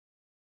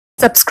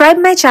Subscribe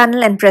my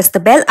channel and press the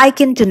bell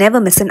icon to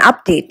never miss an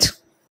update.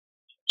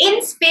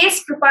 In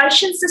space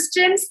propulsion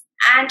systems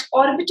and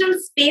orbital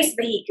space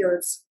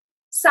vehicles.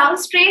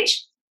 Sounds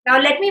strange? Now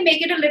let me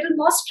make it a little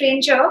more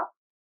stranger.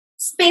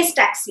 Space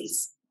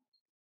taxis.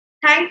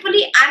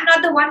 Thankfully, I'm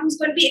not the one who's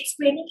going to be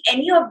explaining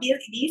any of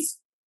these.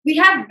 We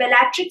have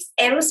Bellatrix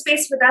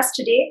Aerospace with us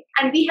today,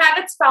 and we have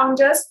its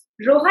founders,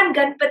 Rohan,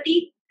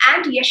 Ganapathy,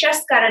 and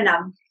Yashas,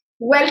 Karanam.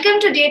 Welcome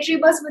to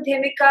Daydreamers with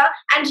Himika,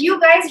 and you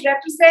guys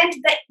represent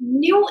the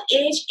new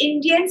age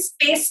Indian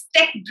space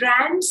tech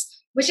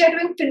brands which are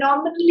doing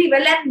phenomenally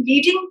well and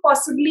leading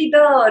possibly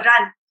the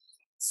run.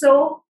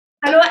 So,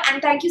 hello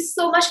and thank you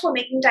so much for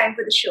making time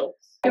for the show.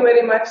 Thank you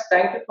very much.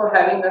 Thank you for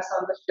having us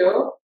on the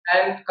show,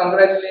 and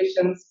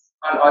congratulations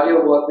on all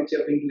your work which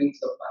you've been doing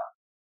so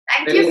far.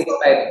 Thank Very you.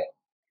 inspiring.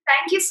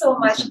 Thank you so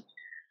much.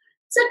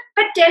 So,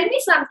 but tell me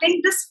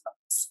something, this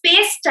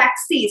space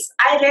taxis,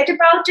 I read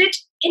about it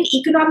in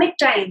Economic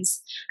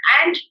Times,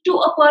 and to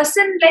a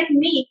person like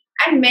me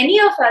and many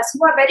of us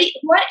who are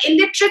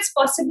illiterate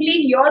possibly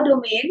in your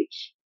domain,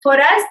 for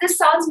us this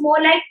sounds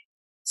more like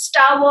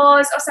Star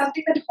Wars or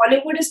something that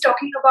Hollywood is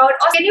talking about.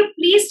 Or can you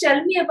please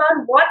tell me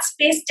about what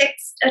space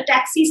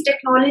taxis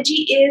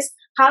technology is?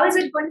 How is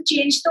it going to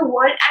change the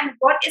world, and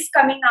what is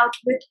coming out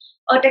with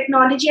a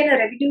technology and a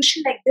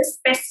revolution like this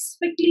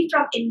specifically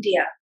from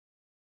India?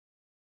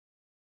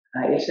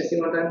 Yashas, you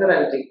want to answer?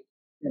 I'll take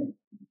it.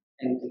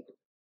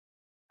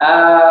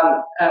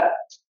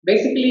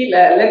 Basically,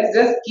 let's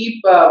just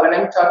keep, when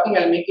I'm talking,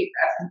 I'll make it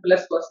as simple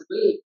as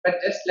possible, but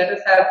just let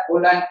us have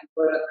hold on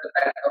for the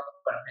back of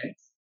our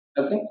heads.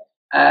 Okay?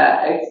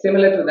 It's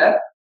similar to that.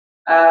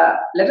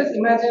 Let us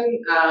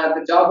imagine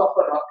the job of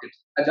a rocket.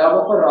 A job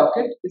of a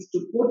rocket is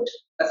to put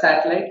a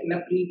satellite in a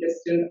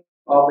predestined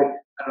orbit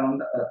around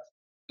the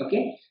Earth.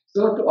 Okay?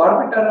 So to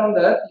orbit around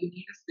the Earth, you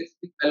need a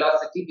specific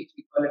velocity, which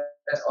we call it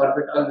as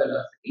orbital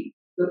velocity.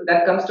 So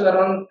that comes to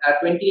around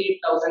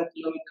 28,000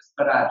 kilometers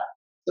per hour.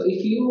 So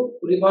if you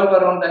revolve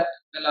around that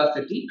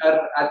velocity,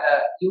 or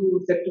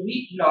you said to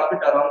be in orbit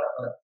around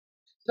the Earth.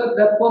 So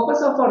the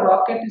purpose of a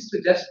rocket is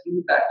to just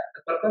do that.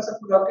 The purpose of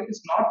a rocket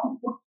is not to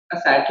put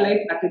a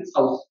satellite at its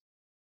house.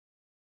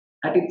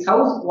 At its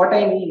house, what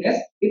I mean is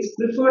its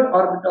preferred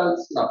orbital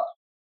slot.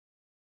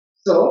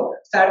 So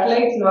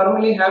satellites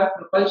normally have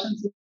propulsion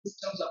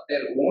systems of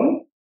their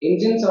own,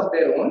 engines of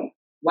their own.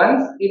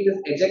 Once it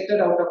is ejected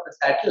out of the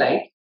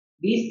satellite,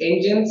 these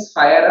engines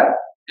fire up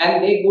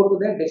and they go to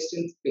their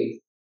destined space.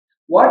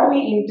 What we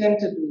intend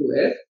to do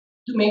is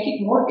to make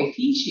it more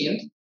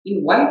efficient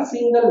in one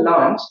single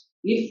launch.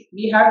 If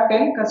we have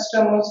 10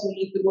 customers who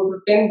need to go to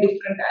 10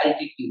 different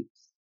altitudes,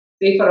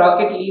 say if a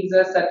rocket leaves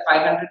us at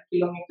 500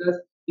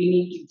 kilometers, we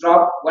need to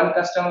drop one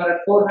customer at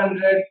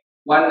 400,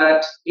 one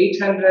at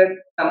 800,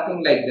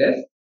 something like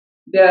this.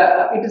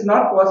 It is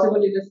not possible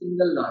in a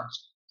single launch.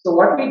 So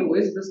what we do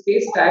is the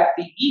space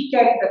taxi, we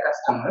carry the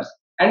customers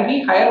and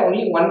we hire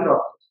only one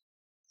rocket.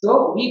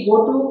 So we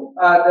go to,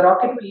 the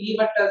rocket will leave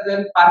it as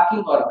a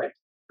parking orbit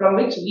from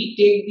which we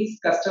take these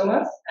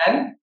customers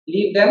and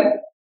leave them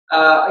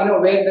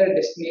where their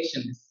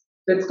destination is.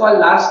 So it's called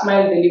last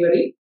mile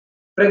delivery.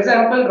 For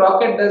example,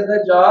 rocket does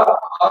the job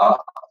of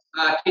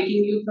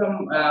taking you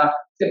from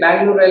say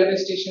Bangalore railway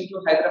station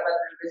to Hyderabad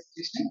railway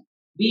station.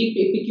 We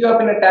pick you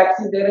up in a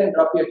taxi there and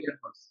drop you at your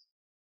house.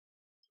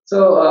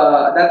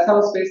 So that's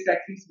how space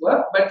taxis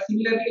work. But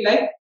similarly,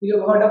 like you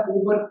have heard of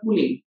Uber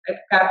pooling, like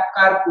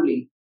car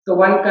pooling. So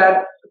one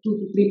car, 2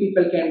 to 3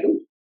 people can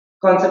do.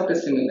 Concept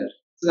is similar.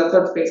 So that's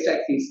what space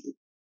taxis do.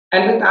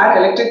 And with our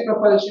electric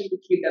propulsion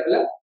which we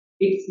develop,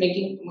 it's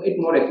making it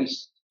more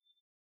efficient.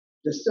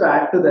 Just to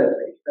add to that,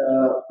 right,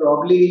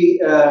 probably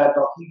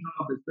talking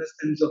from a business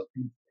sense of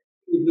things,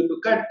 if you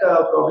look at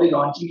probably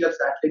launching your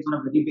satellites on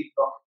a very big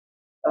rocket,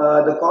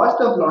 the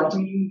cost of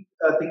launching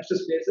things to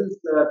space is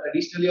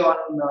traditionally on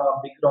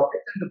big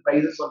rockets, and the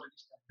price is already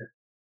standard.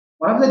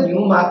 One of the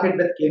new market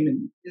that came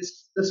in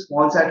is the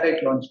small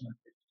satellite launch market.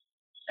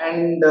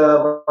 And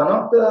one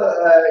of the,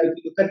 if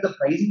you look at the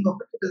pricing of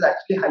it, it is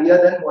actually higher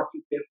than what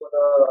you pay for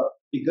a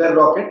bigger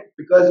rocket,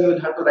 because you will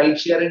have to ride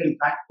share and you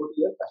can't go to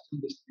your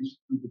custom destination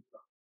on big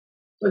rocket.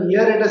 So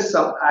here it is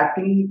some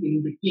acting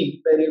in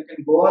between, where you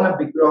can go on a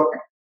big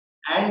rocket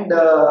and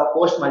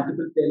post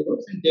multiple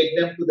payloads and take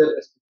them to their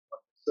respective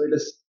rockets. So it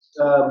is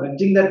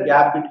bridging that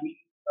gap between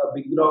a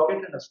big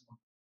rocket and a small.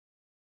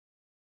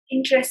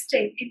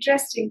 Interesting.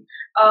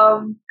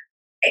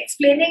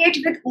 Explaining it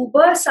with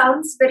Uber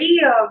sounds very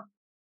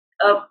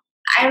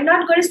I'm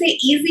not going to say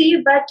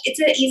easy, but it's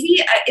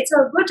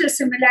a good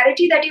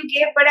similarity that you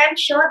gave, but I'm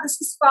sure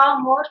this is far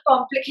more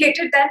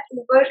complicated than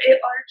Uber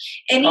or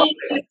any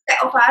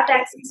of our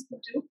taxis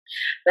could do.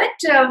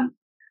 But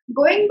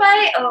going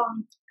by,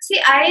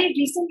 I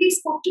recently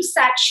spoke to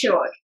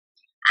SatSure,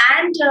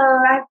 and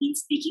I've been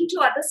speaking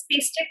to other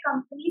space tech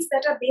companies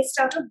that are based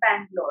out of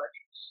Bangalore.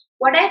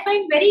 What I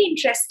find very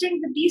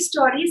interesting with these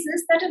stories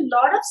is that a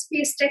lot of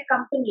space tech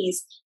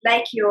companies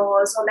like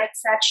yours or like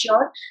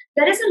SatSure,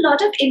 there is a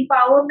lot of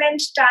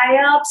empowerment,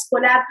 tie-ups,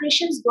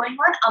 collaborations going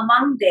on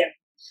among them.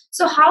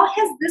 So, how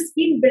has this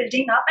been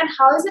building up, and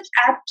how is it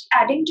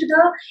adding to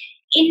the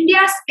India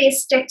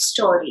space tech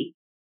story?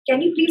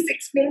 Can you please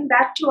explain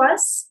that to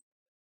us?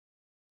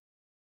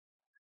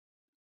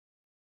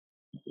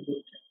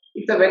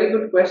 It's a very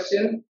good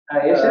question,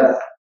 Yashas.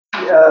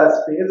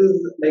 Space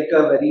is like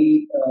a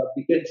very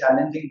big and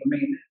challenging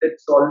domain.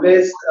 It's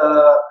always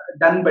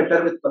done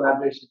better with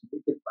collaboration.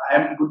 If I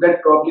am good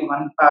at probably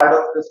one part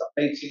of the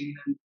supply chain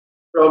and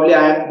probably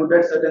I am good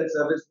at certain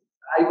services,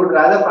 I would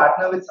rather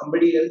partner with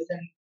somebody else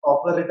and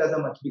offer it as a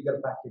much bigger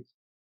package.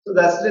 So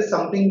that's just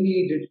something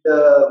we did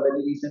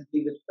very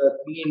recently with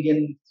three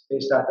Indian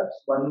space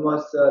startups. One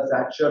was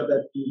SatSure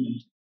that you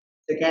mentioned,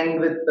 second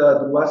with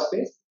Dhruva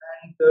Space,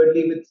 and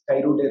thirdly with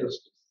Skyroot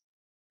Aerospace.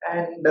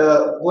 And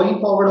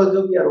going forward,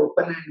 also we are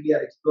open and we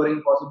are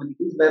exploring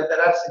possibilities where there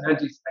are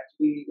synergies.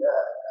 Actually,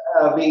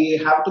 we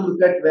have to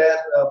look at where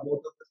both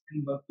of us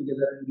can work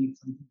together and make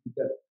something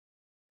bigger.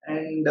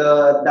 And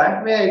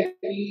that way, I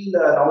feel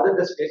now that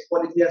the space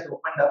policy has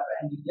opened up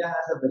and India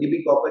has a very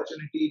big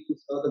opportunity to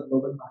serve the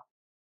global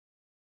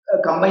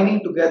market,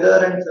 combining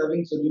together and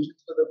serving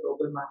solutions for the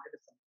global market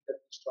is something that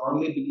we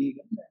strongly believe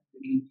in and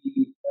will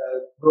be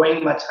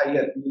growing much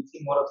higher. We will see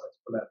more of such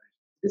collaboration.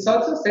 This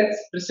also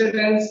sets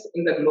precedence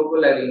in the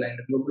global arena, in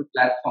the global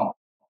platform,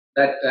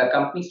 that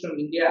companies from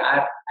India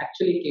are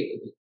actually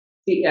capable.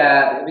 See,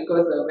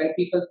 because when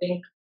people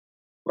think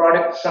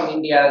product from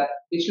India,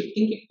 they should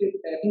think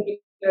it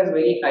as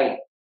very high,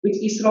 which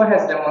ISRO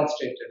has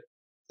demonstrated.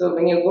 So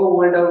when you go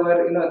world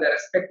over, the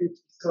respect which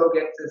ISRO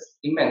gets is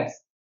immense.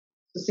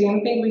 So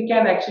same thing we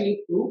can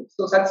actually prove.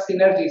 So such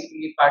synergies when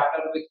we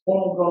partner with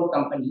homegrown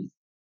companies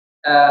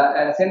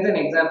sends an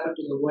example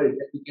to the world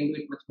that we can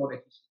do it much more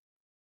efficiently.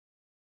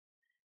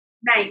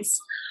 Nice.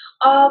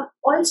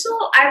 Also,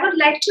 I would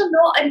like to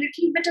know a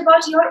little bit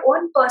about your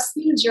own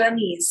personal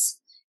journeys.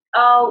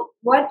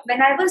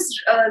 When I was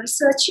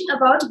researching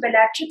about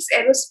Bellatrix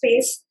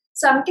Aerospace,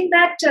 something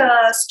that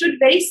stood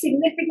very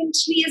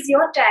significantly is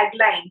your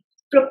tagline,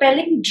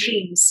 propelling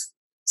dreams.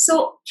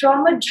 So,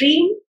 from a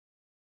dream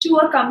to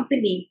a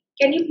company,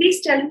 can you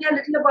please tell me a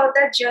little about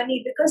that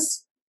journey?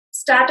 Because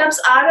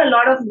startups are a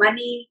lot of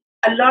money,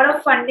 a lot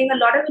of funding, a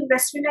lot of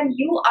investment, and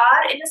you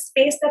are in a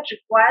space that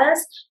requires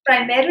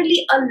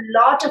primarily a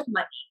lot of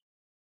money.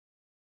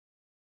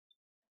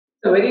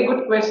 It's a very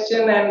good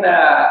question, and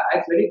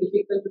it's very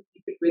difficult to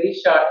keep it very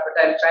short,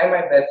 but I'll try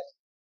my best.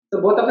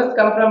 So both of us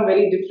come from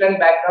very different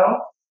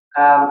backgrounds.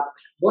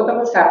 Both of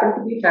us happen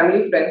to be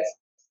family friends.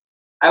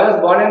 I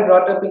was born and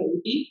brought up in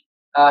Uti,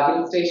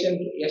 hill station.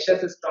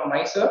 Yashas is from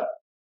Mysore.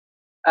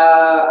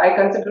 I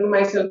consider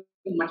myself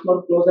much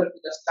more closer to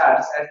the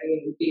stars, as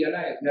in Uti,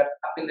 you're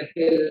up in the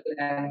hill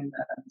and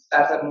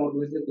stars are more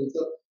visible.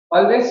 So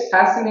always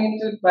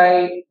fascinated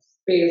by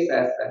space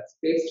as such,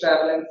 space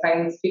travel and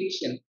science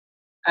fiction.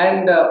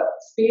 And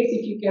space,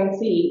 if you can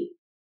see,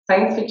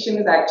 science fiction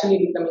is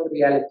actually becoming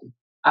reality.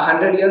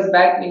 100 years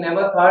back, we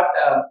never thought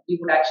we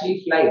would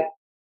actually fly.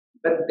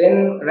 But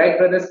then Wright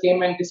brothers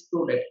came and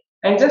disproved it.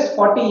 And just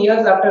 40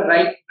 years after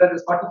Wright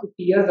brothers, 40,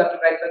 50 years after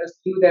Wright brothers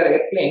flew their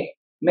airplane,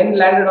 men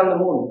landed on the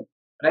moon,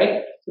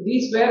 right? So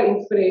these were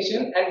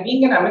inspiration. And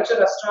being an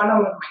amateur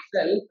astronomer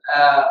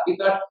myself, we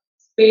thought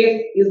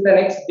space is the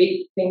next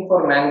big thing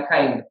for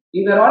mankind.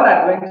 We were all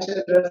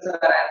adventurers,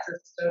 our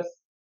ancestors.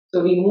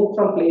 So we moved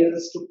from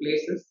places to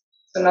places.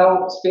 So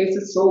now space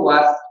is so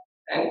vast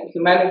and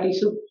humanity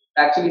should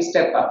actually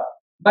step up.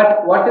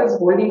 But what is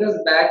holding us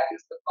back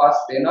is the cost,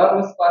 the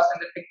enormous cost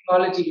and the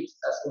technology which is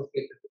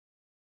associated with it.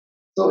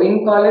 So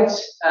in college,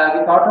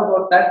 we thought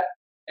about that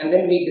and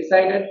then we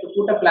decided to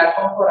put a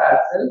platform for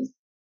ourselves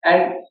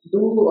and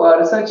do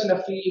research in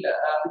a field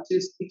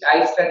which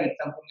I studied,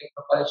 something like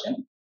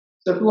propulsion.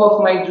 So two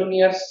of my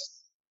juniors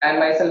and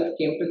myself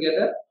came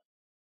together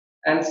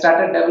and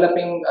started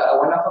developing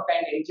one of a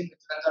kind engine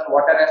which runs on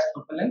water as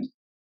propellant.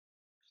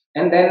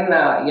 And then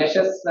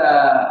Yashas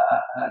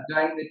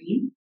joined the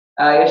team.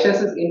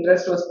 Yashas's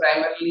interest was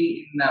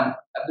primarily in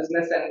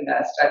business and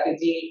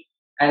strategy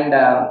and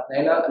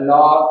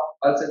law.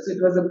 Also, so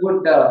it was a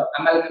good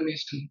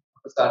amalgamation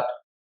of a sort.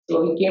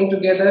 So we came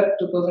together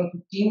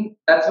 2015.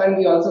 That's when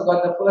we also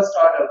got the first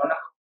order.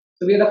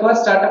 So we are the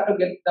first startup to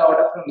get the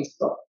order from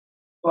ISRO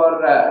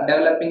for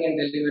developing and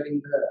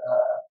delivering the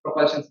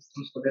propulsion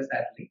systems for their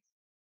satellites.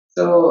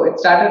 So it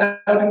started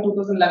out in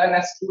 2011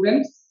 as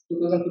students.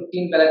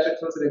 2015,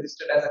 Bellatrix was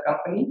registered as a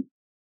company,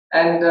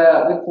 and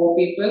with 4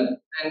 people.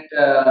 And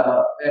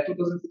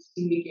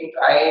 2016 we came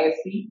to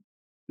IISc.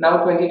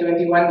 Now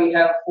 2021 we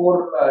have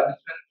 4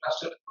 different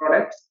cluster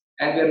products,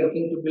 and we are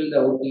looking to build the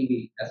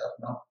OTV as of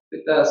now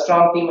with a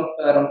strong team of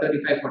around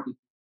 35-40.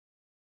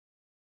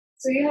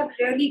 So you have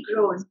really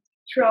grown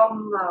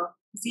from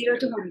 0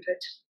 to 100.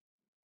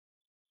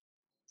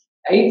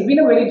 It's been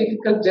a very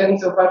difficult journey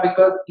so far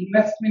because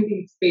investment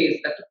in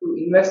space, that to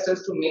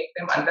investors to make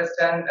them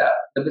understand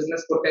the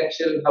business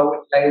potential, how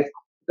it lies.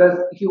 Because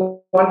if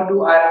you want to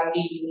do R&D,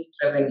 you need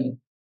revenue.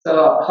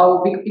 So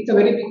how big? It's a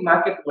very big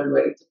market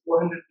worldwide. It's a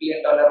 $400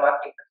 billion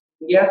market.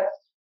 In India,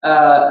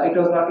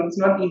 it's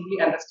not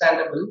easily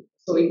understandable.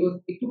 So it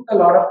took a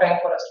lot of time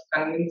for us to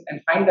convince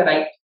and find the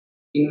right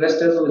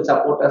investors who will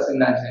support us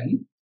in our journey.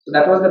 So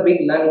that was the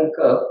big learning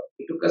curve.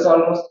 It took us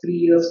almost 3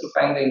 years to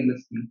find the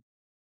investment.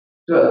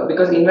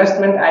 Because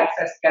investment acts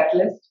as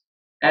catalyst,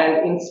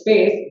 and in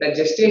space the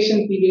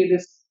gestation period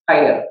is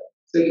higher.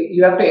 So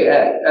you have to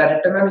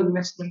return on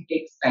investment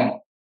takes time.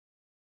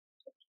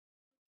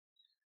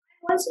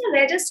 I also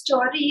read a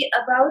story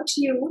about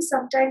you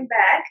sometime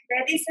back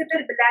where they said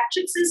that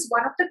Bellatrix is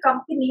one of the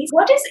companies.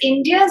 What is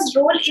India's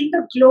role in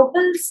the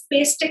global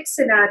space tech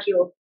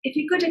scenario? If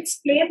you could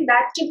explain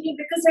that to me,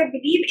 because I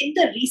believe in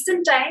the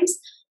recent times,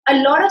 a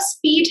lot of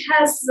speed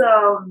has,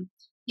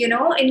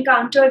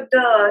 encountered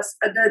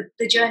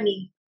the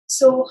journey.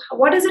 So,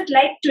 what is it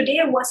like today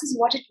versus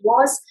what it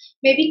was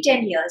maybe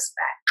 10 years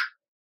back?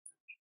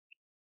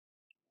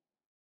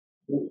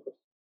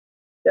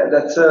 Yeah,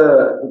 that's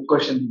a good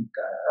question,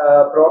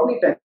 Himika. Probably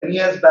 10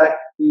 years back,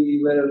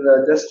 we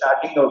were just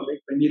starting out.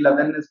 Like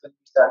 2011 is when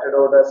we started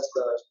out as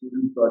a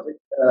student project,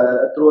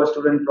 through a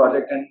student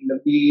project, and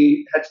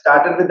we had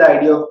started with the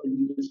idea of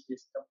building a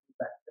space company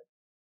back then.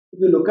 If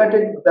you look at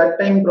it, that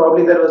time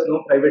probably there was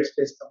no private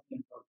space company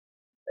at all.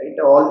 Right?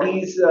 All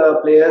these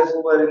players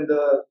who were in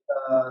the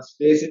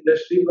space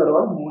industry were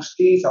all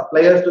mostly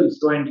suppliers to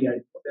ISRO and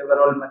DRDO. They were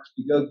all much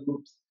bigger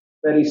groups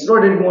where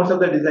ISRO did most of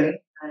the design,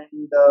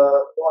 and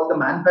all the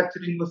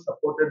manufacturing was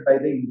supported by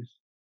the industry.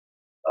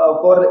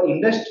 For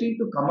industry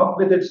to come up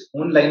with its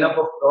own lineup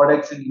of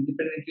products and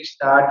independently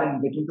start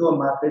and get into a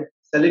market,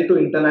 sell it to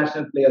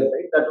international players,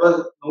 right? That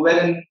was nowhere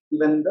in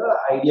even the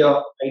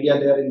idea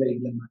there in the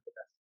Indian market.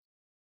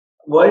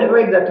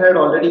 Worldwide, that had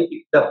already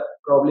picked up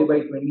probably by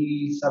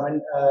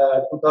 2007,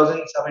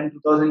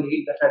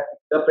 2008, that had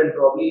picked up, and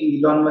probably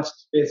Elon Musk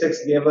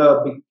SpaceX gave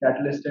a big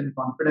catalyst and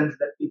confidence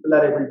that people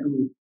are able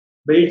to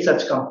build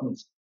such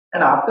companies.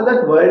 And after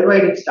that,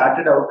 worldwide, it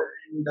started out,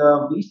 and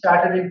we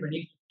started in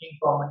 2015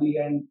 formally.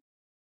 And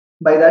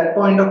by that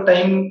point of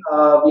time,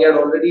 we had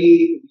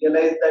already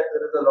realized that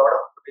there is a lot of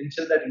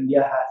potential that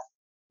India has,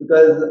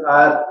 because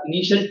our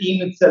initial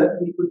team itself,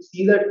 we could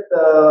see that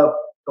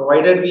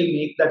provided we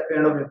make that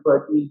kind of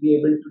effort, we'll be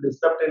able to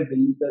disrupt and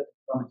build the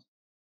technology.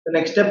 The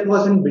next step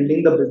was in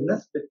building the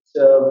business, which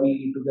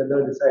we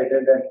together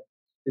decided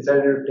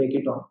to take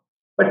it on.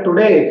 But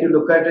today, if you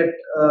look at it,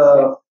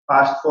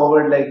 fast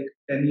forward like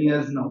 10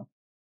 years now,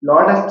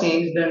 lot has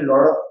changed and a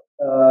lot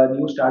of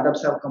new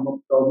startups have come up.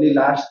 Probably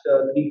last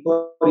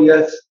 3-4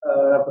 years,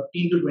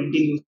 15 to 20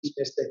 new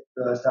space tech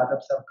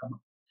startups have come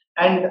up.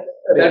 And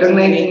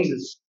recognizing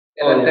this,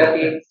 there are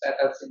 38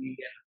 startups in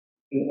India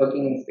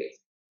working in space.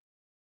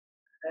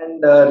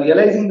 And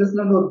realizing this,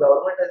 now the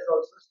government has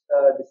also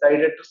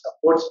decided to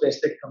support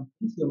space tech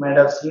companies. You might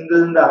have seen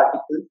this in the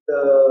articles.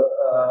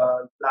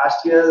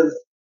 Last year's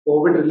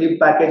COVID relief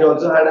package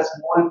also had a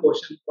small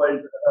portion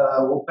called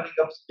opening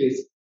up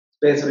space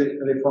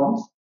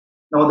reforms.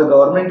 Now the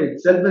government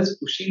itself is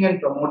pushing and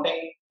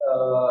promoting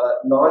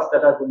laws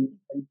that are going to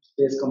help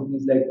space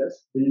companies like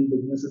us build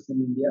businesses in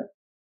India.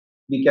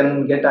 We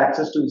can get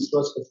access to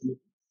ISRO's facilities.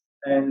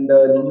 And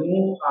the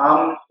new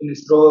arm in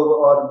ISRO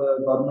or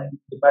the government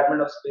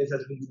Department of Space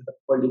has been set up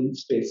called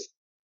InSpace,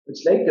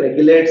 which like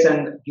regulates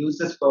and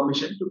gives us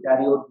permission to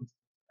carry out this.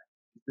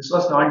 This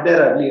was not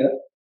there earlier.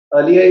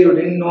 Earlier, you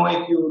didn't know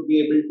if you would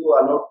be able to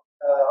allow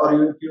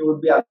if you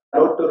would be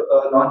allowed to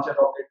launch a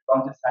rocket,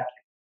 launch a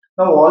satellite.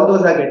 Now all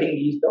those are getting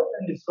eased out,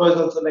 and ISRO is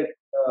also like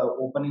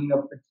opening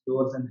up its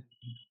doors and.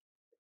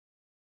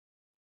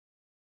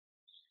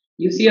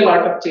 You see a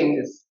lot of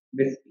changes.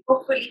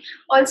 Hopefully.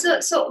 Also,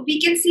 so we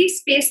can see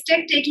space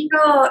tech taking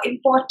a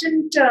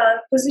important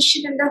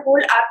position in the whole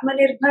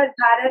Atmanirbhar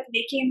Bharat,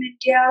 Making in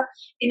India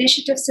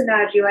initiative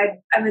scenario,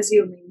 I'm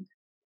assuming,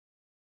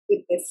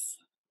 with this.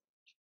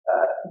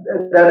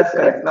 That is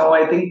correct. Now,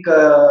 I think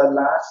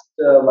last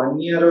 1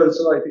 year or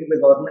so, I think the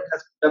government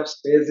has put up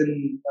space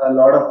in a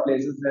lot of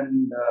places,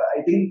 and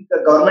I think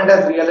the government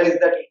has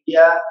realized that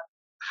India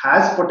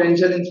has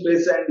potential in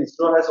space, and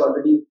ISRO has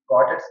already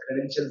got its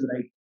credentials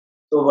right.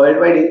 So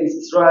worldwide,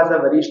 ISRO has a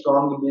very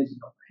strong image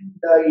now,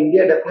 and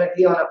India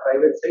definitely on a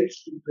private side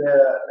should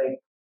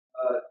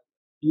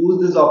use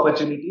this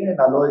opportunity and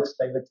allow its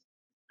private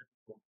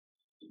sector.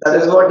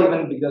 That is what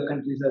even bigger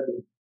countries are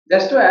doing.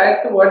 Just to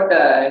add to what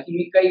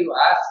Himika you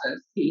asked us,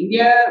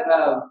 India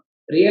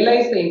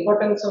realized the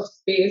importance of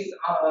space,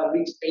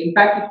 which the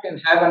impact it can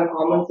have on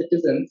common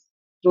citizens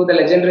through the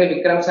legendary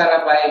Vikram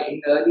Sarabhai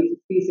in the early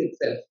 50s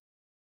itself.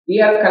 We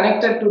are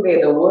connected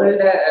today. The world,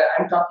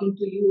 I'm talking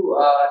to you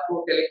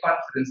through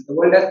teleconference. The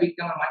world has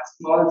become a much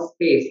small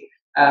space,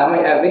 a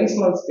very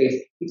small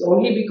space. It's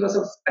only because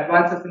of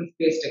advances in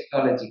space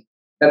technology.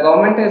 The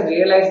government has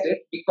realized it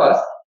because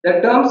the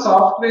term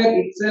software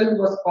itself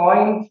was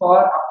coined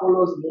for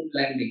Apollo's moon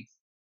landings.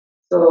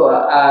 So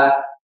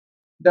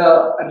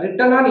the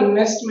return on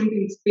investment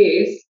in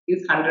space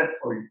is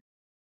 100-fold.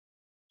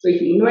 So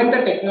if you invent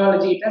a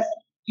technology, it has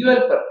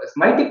dual purpose,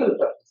 multiple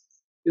purposes.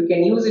 You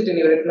can use it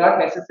anywhere. It's not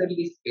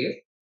necessarily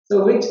space.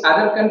 So which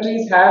other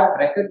countries have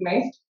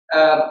recognized.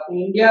 In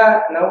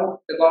India, now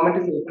the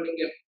government is opening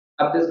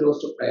up this doors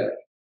to private.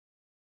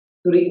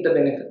 to reap the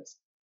benefits.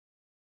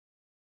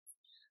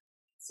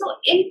 So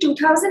in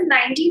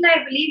 2019,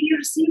 I believe you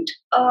received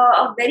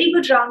a very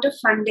good round of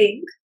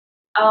funding.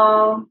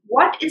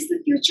 What is the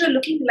future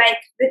looking like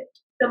with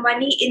the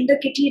money in the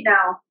kitty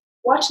now?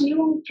 What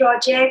new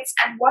projects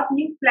and what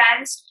new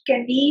plans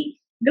can we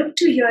look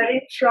to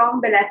hearing from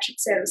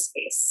Bellatrix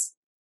Aerospace?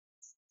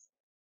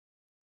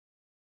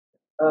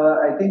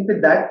 I think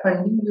with that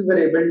funding, we were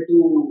able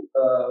to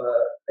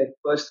like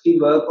firstly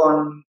work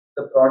on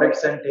the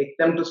products and take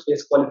them to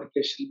space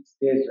qualification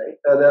stage. Right,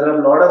 there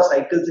are a lot of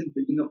cycles in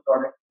building a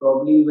product.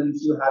 Probably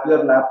once you have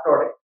your lab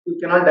product, you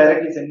cannot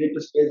directly send it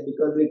to space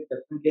because it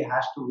definitely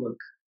has to work.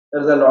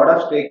 There's a lot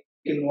of stake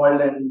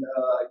involved, and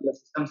your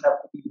systems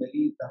have to be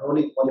very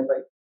thoroughly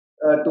qualified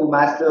to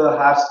match the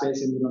harsh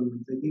space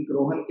environment. I think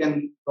Rohan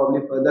can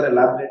probably further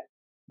elaborate.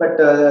 But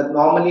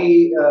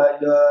normally,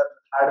 your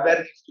hardware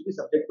needs to be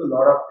subject to a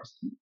lot of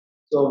testing.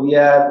 So we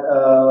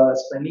are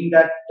spending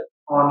that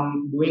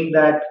on doing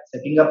that,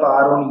 setting up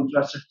our own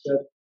infrastructure.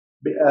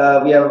 We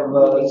have we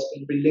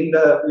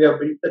have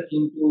built the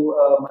team to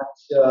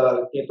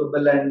much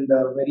capable and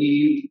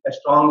very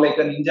strong like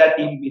a ninja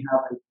team we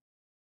have. Right.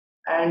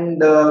 And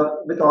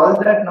with all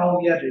that, now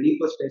we are ready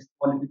for space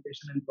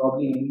qualification, and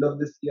probably end of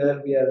this year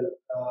we are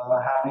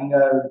having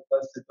our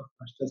first set of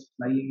thrusters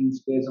flying in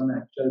space on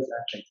actual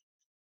satellites.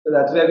 So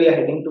that's where we are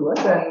heading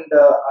towards, and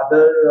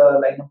other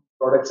line of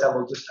products have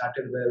also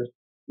started where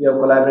we have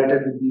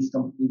collaborated with these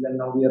companies, and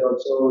now we are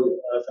also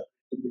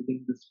separately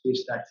building the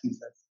space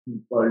taxis as we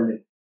called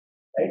it.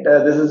 Right,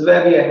 this is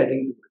where we are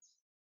heading towards.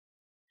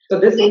 So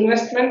this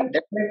investment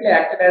definitely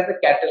acted as a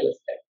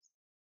catalyst.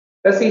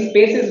 Because see,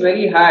 space is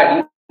very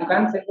hard. You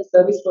can't send a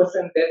service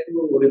person there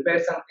to repair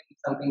something if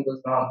something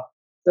goes wrong.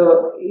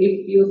 So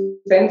if you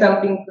send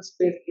something to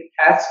space, it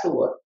has to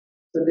work.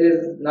 So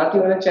there's not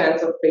even a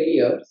chance of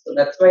failure. So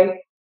that's why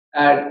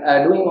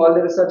doing all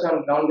the research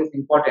on ground is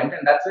important,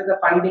 and that's why the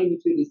funding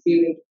which we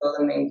received in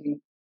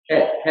 2019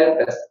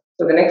 helped us.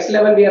 So the next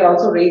level, we are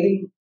also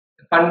raising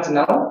funds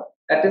now.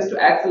 That is to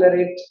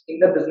accelerate in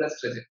the business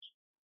trajectory.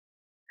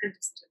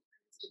 Understood.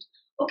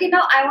 Okay,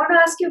 now I want to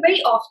ask you a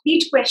very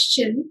offbeat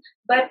question,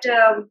 but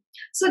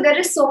so there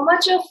is so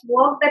much of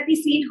work that we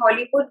see in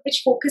Hollywood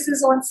which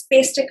focuses on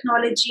space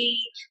technology,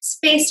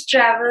 space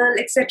travel,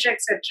 etc.,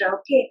 etc.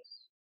 Okay,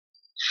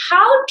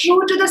 how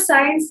true to the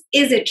science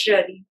is it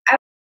really?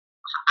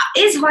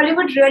 Is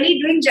Hollywood really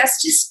doing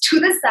justice to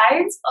the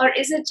science, or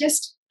is it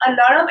just a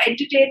lot of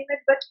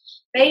entertainment but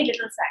very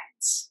little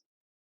science?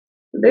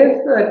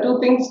 There's two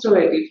things to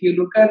it. If you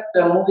look at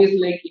movies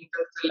like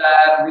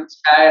Interstellar, which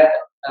had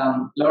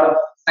a lot of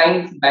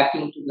science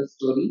backing to the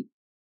story,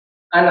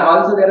 and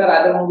also there are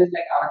other movies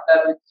like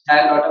Avatar, which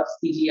had a lot of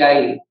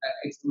CGI.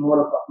 It's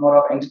more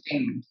of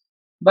entertainment.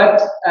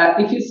 But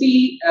if you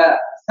see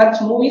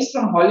such movies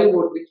from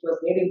Hollywood, which was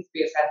made in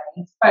space, has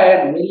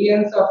inspired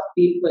millions of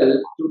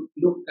people to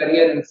look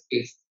career in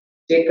space,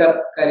 take up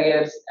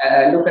careers,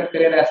 look at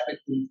career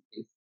aspects in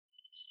space.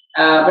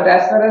 But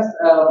as far as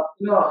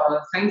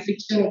science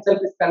fiction itself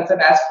is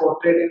concerned, as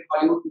portrayed in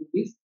Hollywood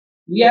movies,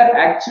 we are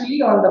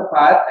actually on the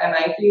path, and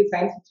I feel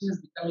science fiction is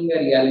becoming a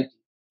reality.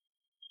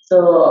 So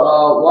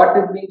what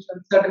is being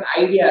shown, certain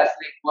ideas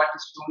like what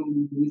is shown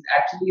in movies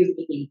actually is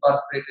being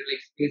incorporated,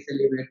 like space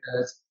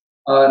elevators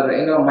or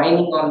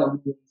mining on the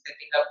moon,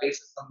 setting up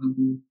bases on the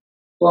moon,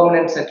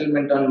 permanent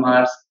settlement on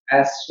Mars,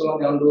 as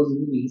shown on those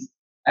movies,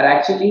 are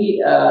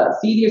actually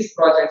serious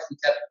projects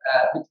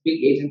which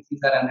big agencies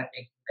are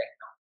undertaking right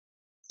now.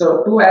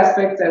 So two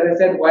aspects, as I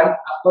said, one,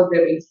 of course,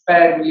 they've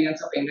inspired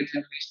millions of younger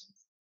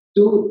generations.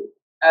 Two,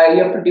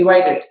 you have to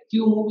divide it.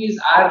 Few movies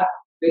are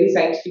very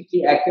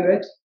scientifically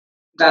accurate.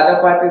 The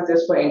other part is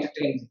just for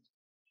entertainment.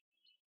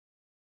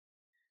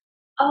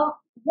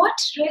 What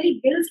really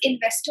builds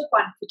investor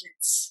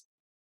confidence?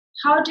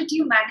 How did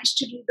you manage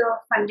to do the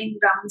funding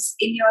rounds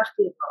in your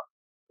favor?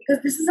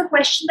 Because this is a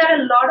question that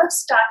a lot of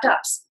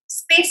startups,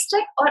 space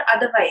tech or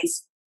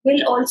otherwise,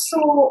 will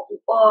also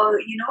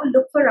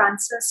look for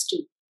answers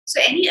to.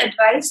 So any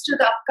advice to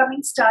the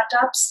upcoming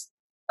startups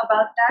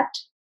about that?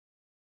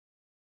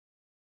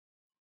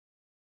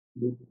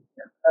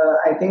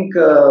 I think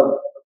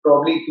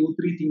probably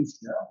 2-3 things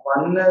here.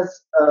 One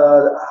is,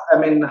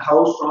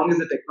 how strong is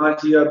the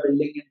technology you are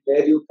building and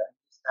where you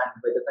currently stand.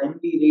 By the time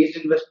we raised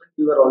investment,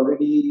 we were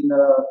already in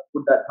a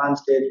good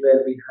advanced stage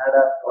where we had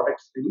our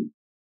products ready,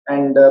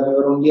 and we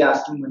were only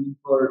asking money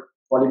for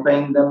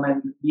qualifying them,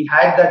 and we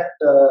had that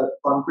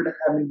confidence.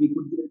 We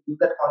could give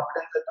that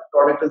confidence that the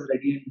product is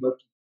ready and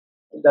working.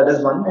 That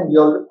is one, and we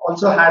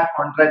also had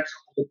contracts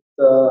with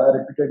a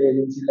reputed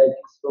agency like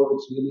ISRO,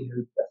 which really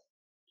helped us.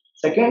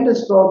 Second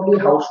is probably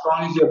how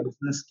strong is your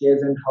business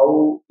case and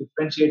how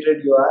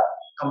differentiated you are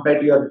compared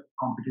to your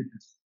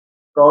competitors.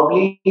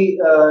 Probably,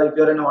 if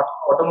you're in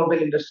automobile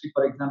industry,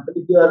 for example,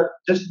 if you are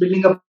just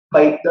building a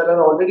bike, there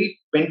are already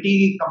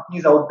 20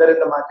 companies out there in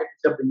the market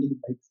which are building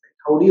bikes. Right?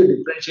 How do you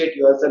differentiate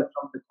yourself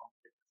from the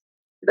competitors?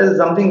 It is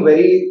something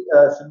very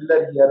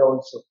similar here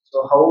also.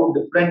 So, how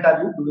different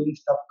are you doing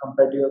stuff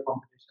compared to your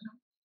competition?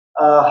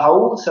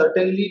 How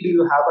certainly do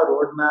you have a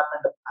roadmap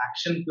and an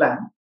action plan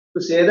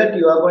to say that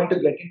you are going to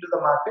get into the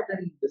market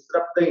and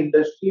disrupt the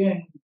industry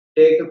and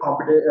take a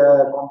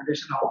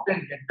competition out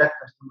and get that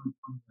customer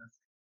from us.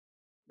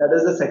 That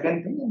is the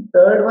second thing. And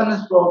third one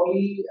is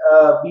probably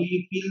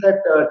we feel that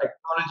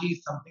technology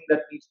is something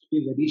that needs to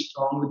be very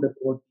strong with the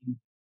core team.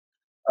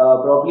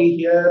 Probably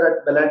here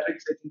at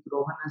Bellatrix, I think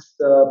Rohan is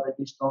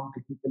pretty strong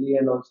technically,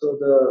 and also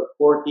the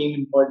core team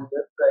involved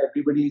here.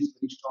 Everybody is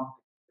very strong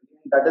technically,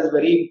 and that is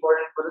very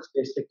important for a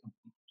space tech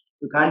company.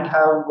 You can't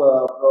have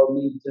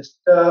probably just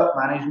a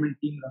management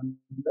team running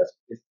the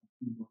space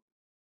company.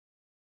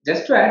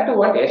 Just to add to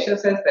what Yashas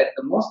says, that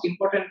the most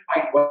important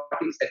point, what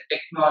is the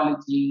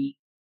technology,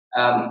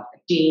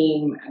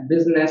 team,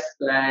 business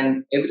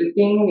plan,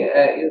 everything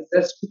is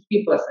just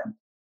 50%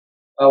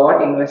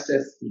 what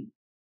investors see.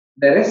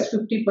 The rest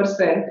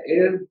 50%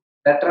 is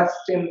the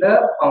trust in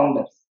the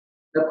founders,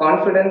 the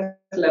confidence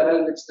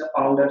level which the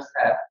founders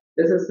have.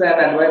 This is an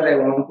advice I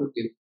want to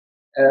give.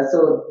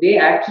 So they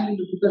actually,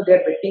 because they're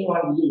betting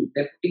on you,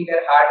 they're putting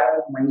their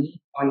hard-earned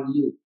money on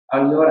you,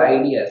 on your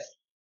ideas.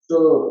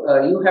 So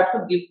you have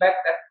to give back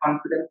that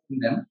confidence in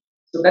them.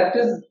 So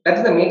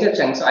that's the major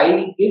chunk. So I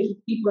give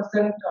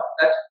 50% of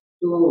that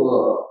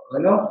to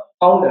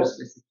founders,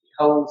 basically,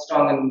 how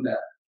strong and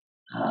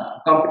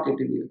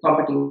competing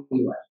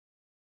you are.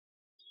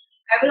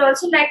 I would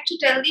also like to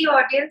tell the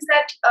audience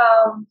that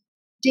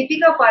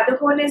Deepika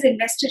Padukone is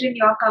invested in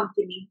your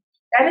company.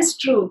 That is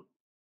true.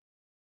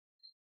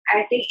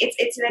 I think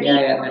it's very.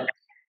 Yeah.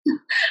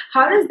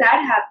 How does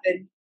that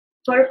happen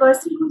for a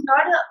person who's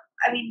not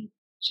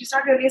she's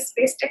not really a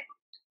space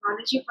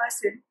technology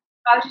person?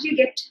 How did you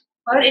get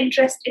her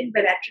interest in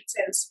Bellatrix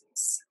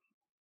Aerospace?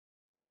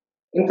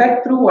 In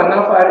fact, through one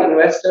of our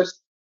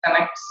investors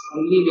connects,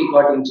 only we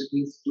got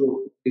introduced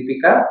to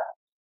Deepika.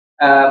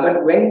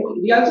 But when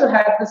we also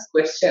had this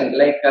question,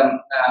 like,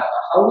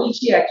 how will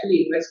she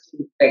actually invest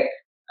in tech?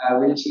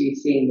 Will she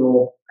say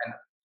no?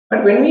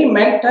 But when we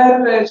met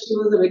her, she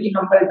was a very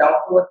humble,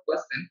 down-to-earth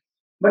person.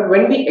 But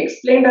when we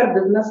explained our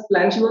business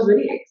plan, she was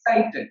very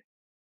excited.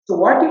 So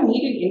what you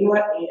need in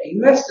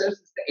investors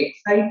is the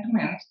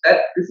excitement that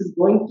this is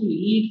going to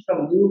lead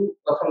from you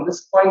from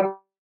this point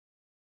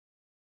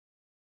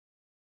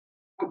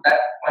to that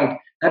point.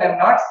 That I've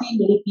not seen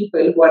many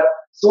people who are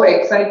so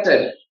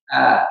excited,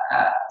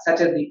 such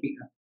as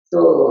Deepika.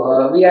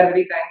 So we are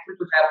very thankful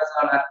to have us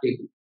on our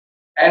table.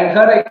 And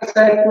her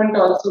excitement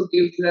also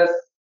gives us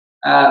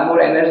more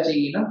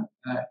energy,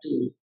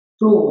 to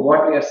prove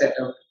what we are set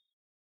out.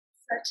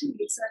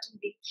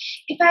 Certainly.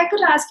 If I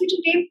could ask you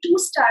to name two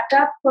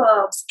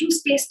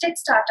space tech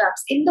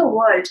startups in the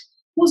world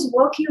whose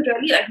work you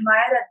really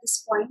admire at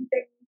this point,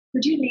 then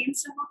could you name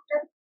some of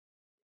them?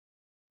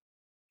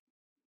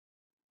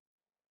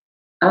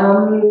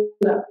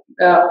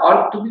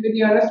 To be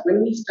very honest,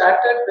 when we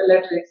started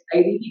Bellatrix, I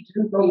really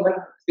didn't know even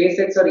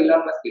SpaceX or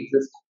Elon Musk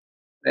existed.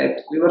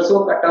 Right? We were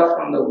so cut off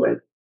from the world.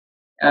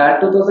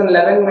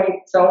 2011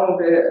 might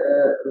sound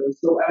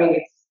it's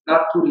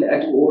not too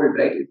old,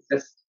 right? It's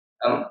just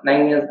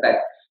 9 years back.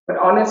 But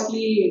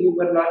honestly, we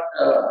were not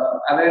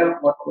aware of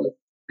what was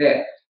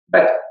there.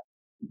 But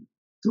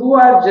through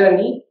our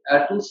journey,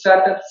 two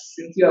startups,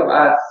 since you have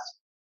asked,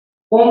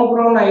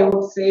 homegrown, I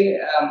would say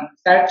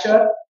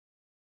SatSure,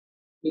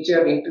 which you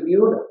have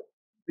interviewed,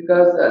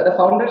 because the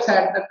founders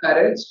had the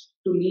courage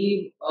to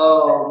leave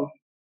a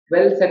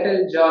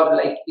well-settled job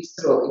like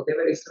ISRO. If they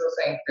were ISRO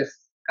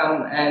scientists,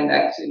 come and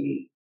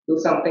actually do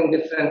something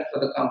different for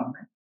the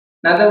company.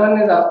 Another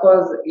one is, of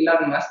course,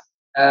 Elon Musk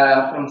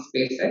from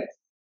SpaceX.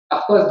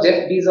 Of course,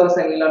 Jeff Bezos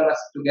and Elon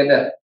Musk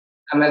together,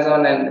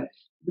 Amazon, and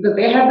because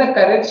they had the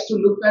courage to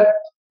look at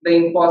the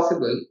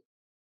impossible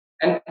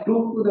and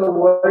prove to the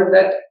world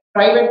that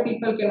private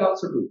people can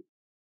also do.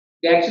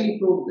 They actually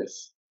proved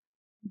this.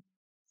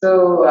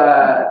 So,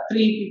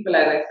 three people,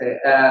 as I say,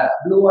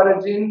 Blue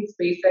Origin,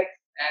 SpaceX,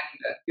 and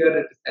Skyroot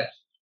Aerospace.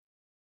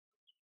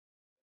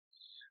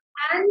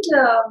 And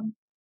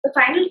the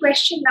final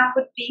question now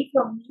would be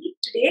from me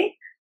today.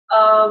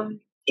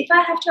 If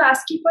I have to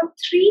ask you for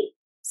three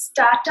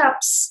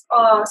startup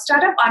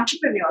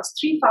entrepreneurs,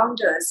 three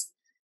founders,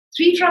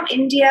 three from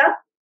India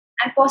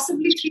and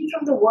possibly three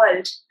from the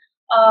world,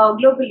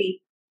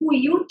 globally, who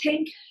you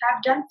think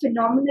have done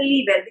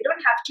phenomenally well. They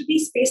don't have to be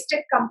space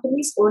tech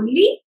companies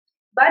only,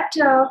 but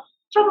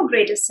from a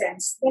greater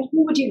sense, then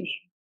who would you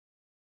name?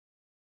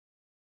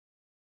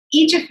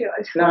 Each of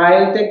yours. No,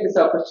 I'll take this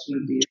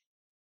opportunity.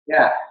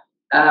 Yeah.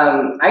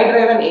 I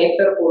drive an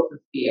Ather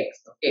 450X.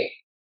 Okay.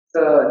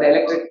 So the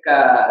electric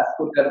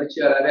scooter which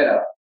you are aware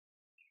of.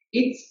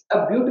 It's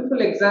a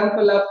beautiful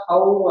example of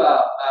how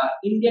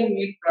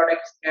Indian-made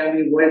products can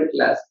be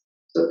world-class.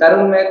 So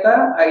Tarun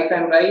Mehta, if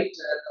I'm right,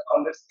 the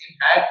founder's name,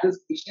 had this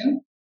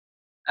vision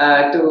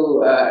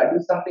to do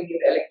something in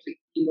electric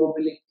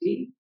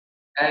e-mobility,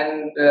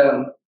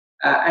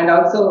 and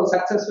also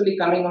successfully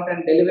coming out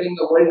and delivering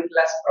a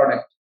world-class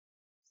product.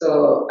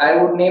 So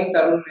I would name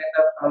Tarun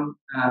Mehta from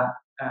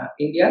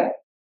India.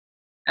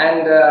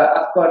 And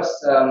of course,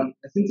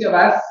 since you have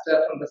asked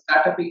from the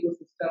startup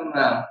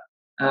ecosystem,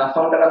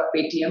 founder of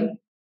Paytm,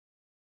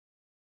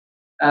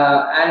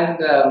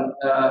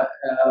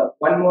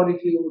 One more,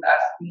 if you would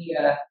ask me,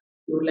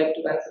 you would like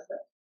to answer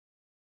that?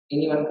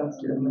 Anyone comes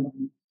to your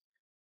mind?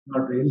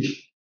 Not really.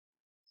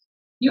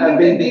 You I've can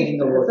been take thinking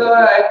it. about So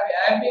it.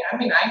 I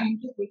mean, I'm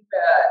into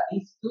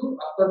these two.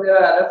 Of course, there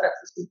are other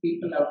successful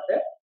people out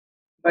there,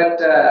 but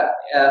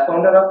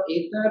founder of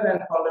Aether and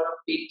founder of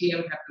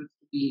Paytm happens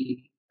to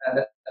be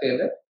the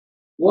favorite.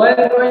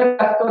 Worldwide,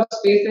 of course,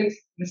 SpaceX,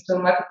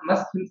 Mr.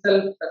 Musk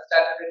himself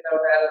started it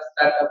out as a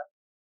startup.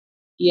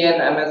 He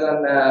and Amazon,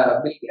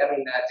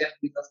 Jeff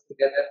Bezos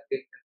together,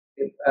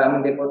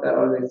 they both are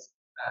always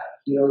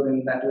heroes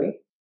in that way.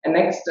 And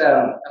next,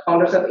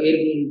 founders of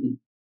Airbnb,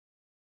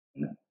 you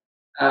know,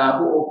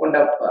 who opened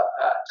up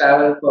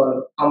travel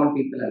for common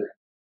people alike.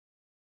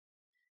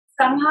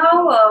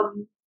 Somehow,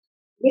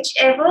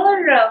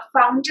 whichever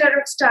founder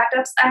of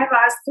startups I have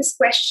asked this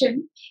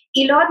question,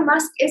 Elon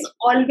Musk is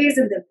always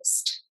in the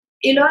list.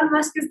 Elon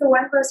Musk is the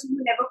one person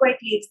who never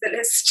quite leaves the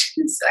list.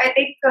 So I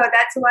think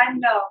that's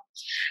one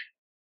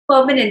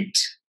permanent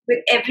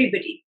with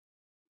everybody.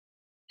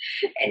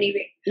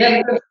 Anyway. Yeah,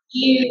 because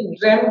he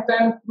dreamt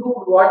and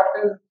proved what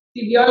is.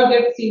 See, we all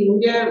get, see,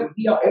 India,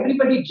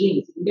 everybody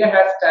dreams. India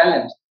has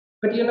talent.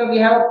 But we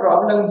have a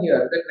problem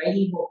here that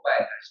nahi ho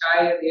payega.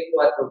 Shayad ek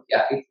hua to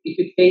kya? If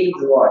it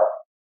fails, what?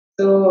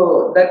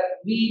 So that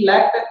we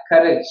lack that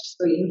courage.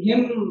 So in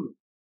him,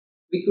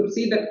 we could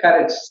see that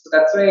courage. So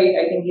that's why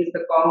I think he's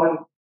the common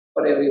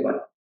for everyone.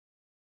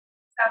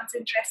 Sounds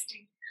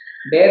interesting.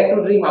 Dare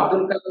to dream.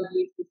 Abdul Kalam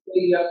used to say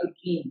you have to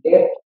dream.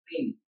 Dare to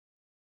dream.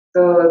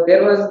 So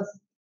there's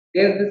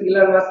this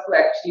Elon Musk who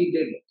actually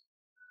did it.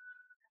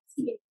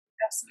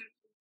 Absolutely.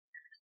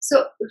 So,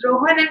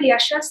 Rohan and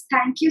Yashas,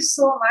 thank you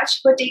so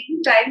much for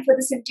taking time for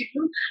this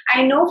interview.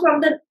 I know from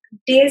the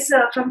days,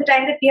 from the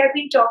time that we have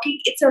been talking,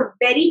 it's a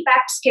very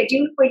packed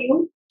schedule for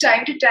you,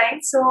 time to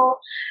time. So,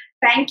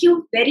 thank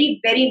you very,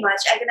 very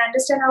much. I can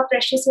understand how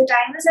precious your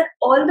time is, and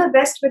all the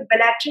best with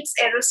Bellatrix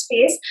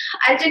Aerospace.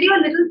 I'll tell you a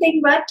little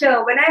thing, but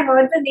when I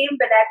heard the name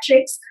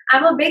Bellatrix,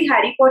 I'm a big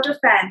Harry Potter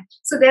fan.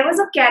 So there was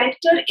a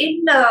character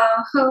in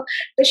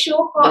the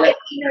show called,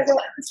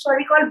 the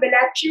story called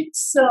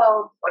Bellatrix.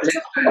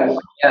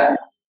 Yeah.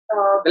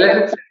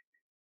 Bellatrix.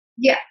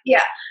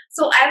 Yeah.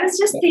 So I was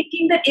just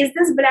thinking that is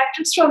this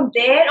Bellatrix from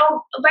there?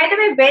 Or by the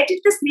way, where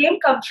did this name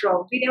come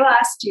from? We never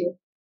asked you.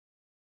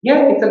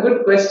 Yeah, it's a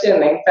good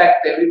question. In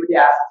fact, everybody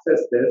asks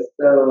us this,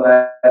 so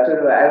I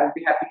would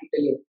be happy to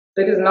tell you.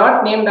 So it is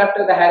not named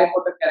after the Harry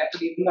Potter character,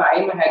 even though I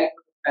am a Harry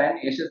Potter fan.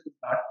 Yashas is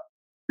not.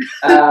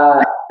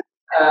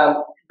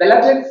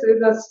 Bellatrix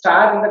is a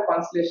star in the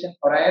constellation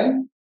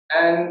Orion,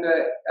 and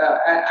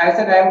I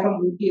said I am from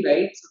UP,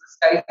 right? So the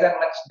skies are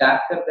much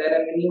darker there,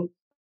 and when you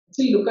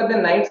actually look at the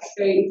night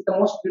sky, it's the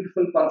most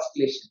beautiful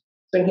constellation.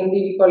 So in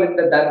Hindi, we call it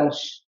the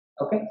Dhanush.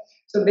 Okay.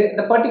 So there's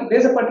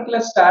a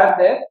particular star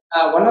there,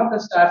 one of the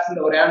stars in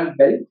the Orion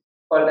Belt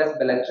called as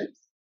Bellatrix.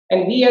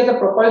 And we as a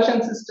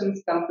propulsion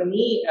systems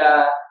company,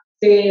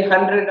 say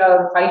 100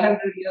 or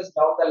 500 years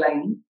down the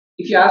line,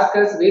 if you ask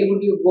us where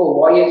would you go,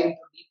 voyage into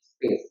deep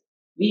space,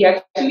 we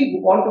actually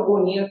want to go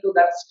near to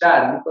that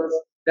star because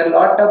there are a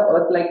lot of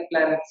Earth-like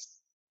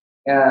planets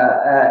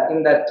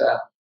in that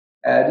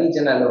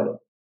region alone.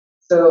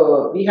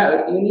 So you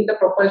need the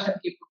propulsion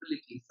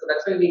capability. So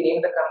that's why we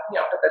named the company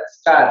after that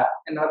star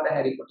and not the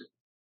Harry Potter.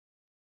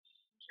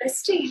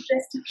 Interesting.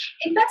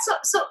 In fact,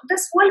 so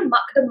this whole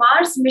the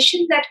Mars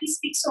mission that we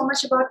speak so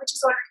much about, which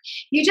is already,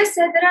 you just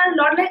said there are a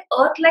lot like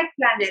Earth-like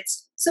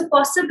planets. So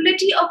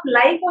possibility of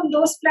life on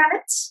those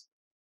planets?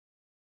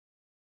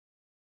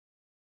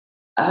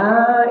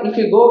 If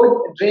you go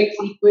with Drake's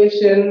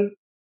equation,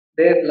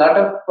 there's a lot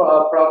of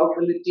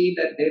probability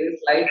that there is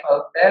life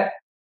out there,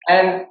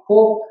 and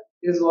hope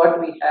is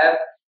what we have.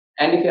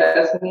 And if you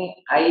ask me,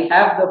 I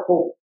have the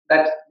hope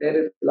that there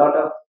is a lot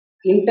of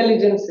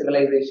intelligent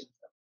civilization.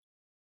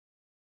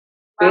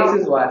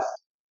 Space is vast.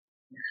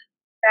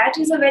 That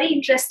is a very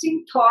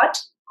interesting thought.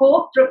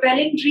 Hope,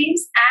 propelling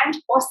dreams, and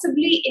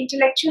possibly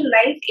intellectual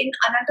life in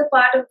other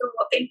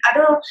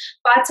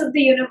parts of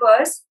the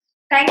universe.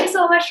 Thank you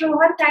so much,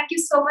 Rohan. Thank you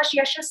so much,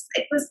 Yashas.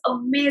 It was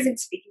amazing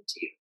speaking to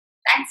you.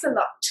 Thanks a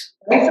lot.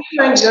 Thanks,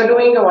 and you're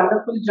doing a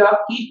wonderful job.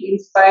 Keep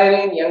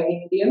inspiring young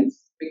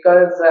Indians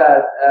because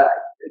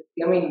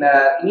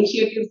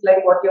initiatives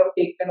like what you have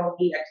taken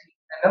only actually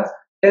kind of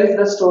tells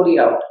the story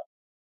out.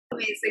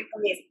 Amazing.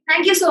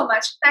 Thank you so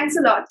much. Thanks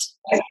a lot.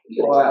 Thank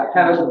you.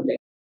 Have a good day.